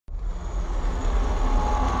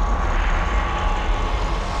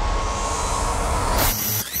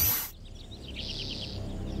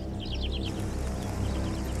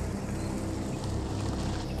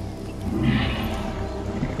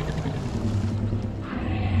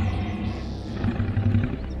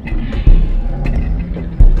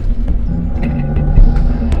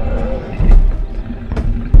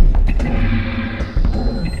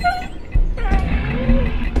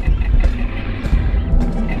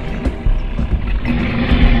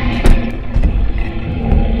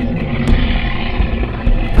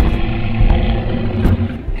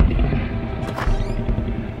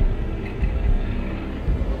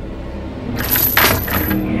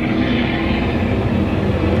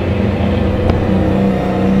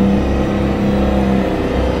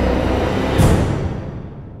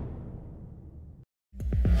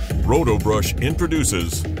Rotobrush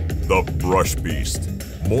introduces the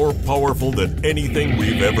BrushBeast. More powerful than anything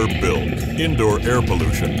we've ever built, indoor air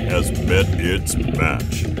pollution has met its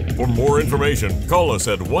match. For more information, call us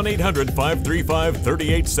at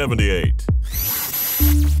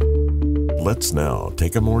 1-800-535-3878. Let's now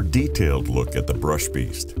take a more detailed look at the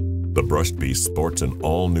BrushBeast. The BrushBeast sports an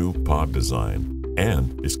all-new pod design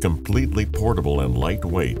and is completely portable and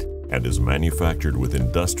lightweight and is manufactured with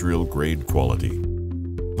industrial-grade quality.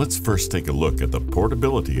 Let's first take a look at the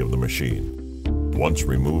portability of the machine. Once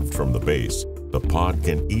removed from the base, the pod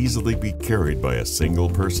can easily be carried by a single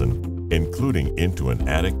person, including into an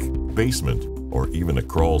attic, basement, or even a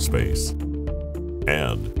crawl space.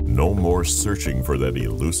 And no more searching for that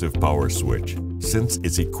elusive power switch, since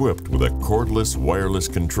it's equipped with a cordless wireless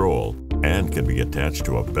control and can be attached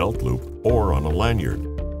to a belt loop or on a lanyard.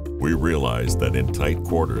 We realize that in tight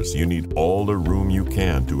quarters you need all the room you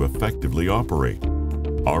can to effectively operate.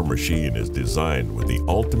 Our machine is designed with the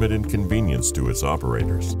ultimate inconvenience to its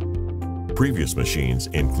operators. Previous machines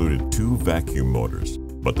included 2 vacuum motors,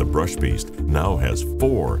 but the BrushBeast now has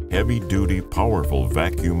 4 heavy-duty, powerful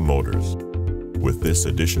vacuum motors. With this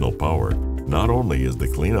additional power, not only is the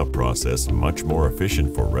cleanup process much more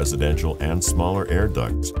efficient for residential and smaller air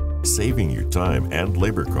ducts, saving you time and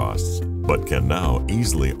labor costs, but can now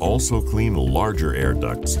easily also clean larger air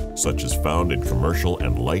ducts, such as found in commercial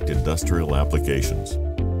and light industrial applications.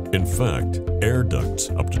 In fact, air ducts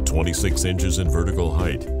up to 26 inches in vertical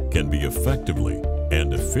height can be effectively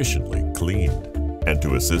and efficiently cleaned. And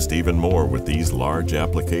to assist even more with these large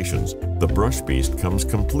applications, the BrushBeast comes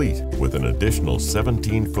complete with an additional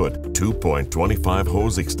 17-foot 2.25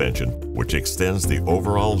 hose extension, which extends the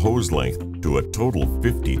overall hose length to a total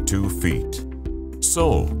 52 feet.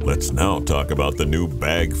 So, let's now talk about the new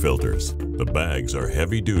bag filters. The bags are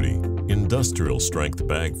heavy-duty, industrial-strength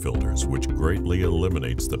bag filters, which greatly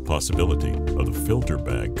eliminates the possibility of the filter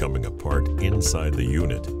bag coming apart inside the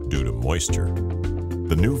unit due to moisture.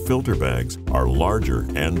 The new filter bags are larger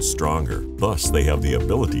and stronger, thus they have the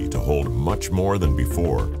ability to hold much more than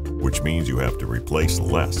before, which means you have to replace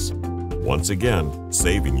less, once again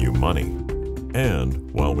saving you money. And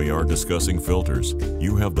while we are discussing filters,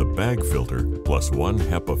 you have the bag filter plus 1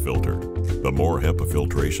 HEPA filter. The more HEPA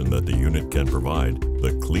filtration that the unit can provide,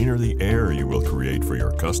 the cleaner the air you will create for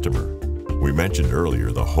your customer. We mentioned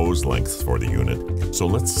earlier the hose lengths for the unit, so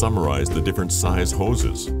let's summarize the different size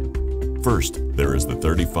hoses. First, there is the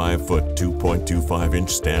 35-foot 2.25-inch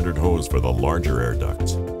standard hose for the larger air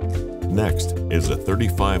ducts. Next is a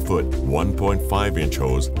 35-foot 1.5-inch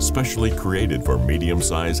hose specially created for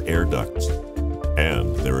medium-sized air ducts.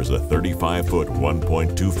 And there is a 35-foot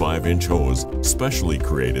 1.25-inch hose specially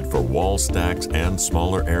created for wall stacks and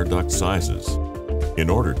smaller air duct sizes. In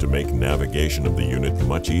order to make navigation of the unit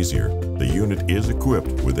much easier, the unit is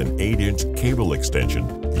equipped with an 8-inch cable extension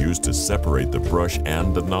used to separate the brush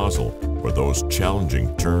and the nozzle for those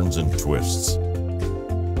challenging turns and twists.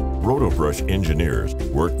 Rotobrush engineers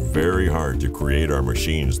work very hard to create our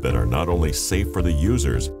machines that are not only safe for the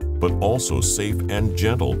users, but also safe and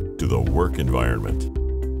gentle to the work environment.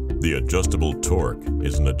 The adjustable torque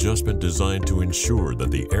is an adjustment designed to ensure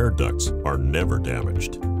that the air ducts are never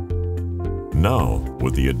damaged. Now,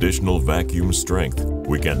 with the additional vacuum strength,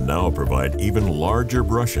 we can now provide even larger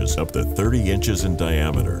brushes up to 30 inches in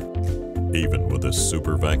diameter. Even with the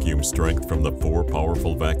super vacuum strength from the 4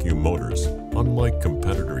 powerful vacuum motors, unlike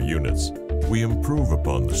competitor units, we improve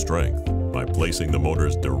upon the strength by placing the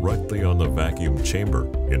motors directly on the vacuum chamber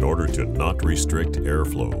in order to not restrict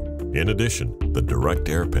airflow. In addition, the direct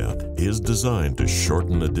air path is designed to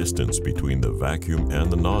shorten the distance between the vacuum and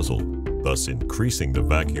the nozzle, thus increasing the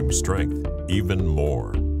vacuum strength even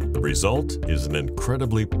more. The result is an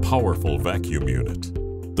incredibly powerful vacuum unit.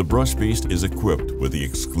 The BrushBeast is equipped with the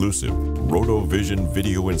exclusive RotoVision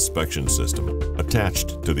video inspection system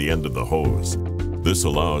attached to the end of the hose. This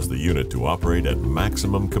allows the unit to operate at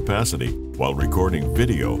maximum capacity while recording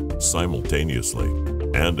video simultaneously.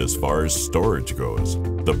 And as far as storage goes,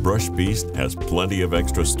 the BrushBeast has plenty of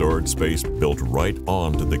extra storage space built right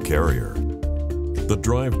onto the carrier. The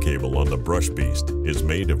drive cable on the BrushBeast is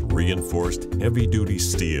made of reinforced heavy-duty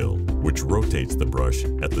steel, which rotates the brush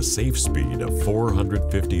at the safe speed of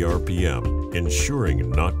 450 RPM,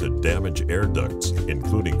 ensuring not to damage air ducts,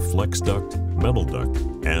 including flex duct, metal duct,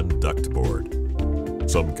 and duct board.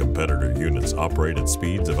 Some competitor units operate at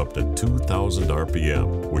speeds of up to 2,000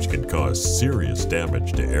 RPM, which can cause serious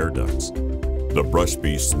damage to air ducts. The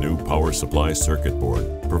BrushBeast's new power supply circuit board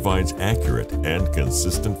provides accurate and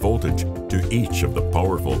consistent voltage to each of the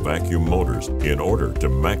powerful vacuum motors in order to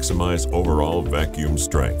maximize overall vacuum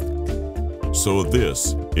strength. So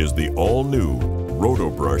this is the all-new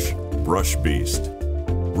Rotobrush BrushBeast.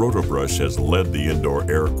 Rotobrush has led the indoor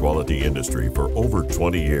air quality industry for over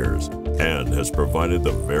 20 years and has provided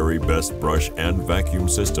the very best brush and vacuum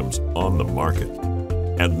systems on the market.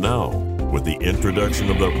 And now, with the introduction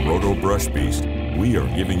of the Rotobrush BrushBeast, we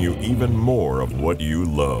are giving you even more of what you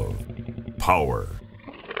love: power.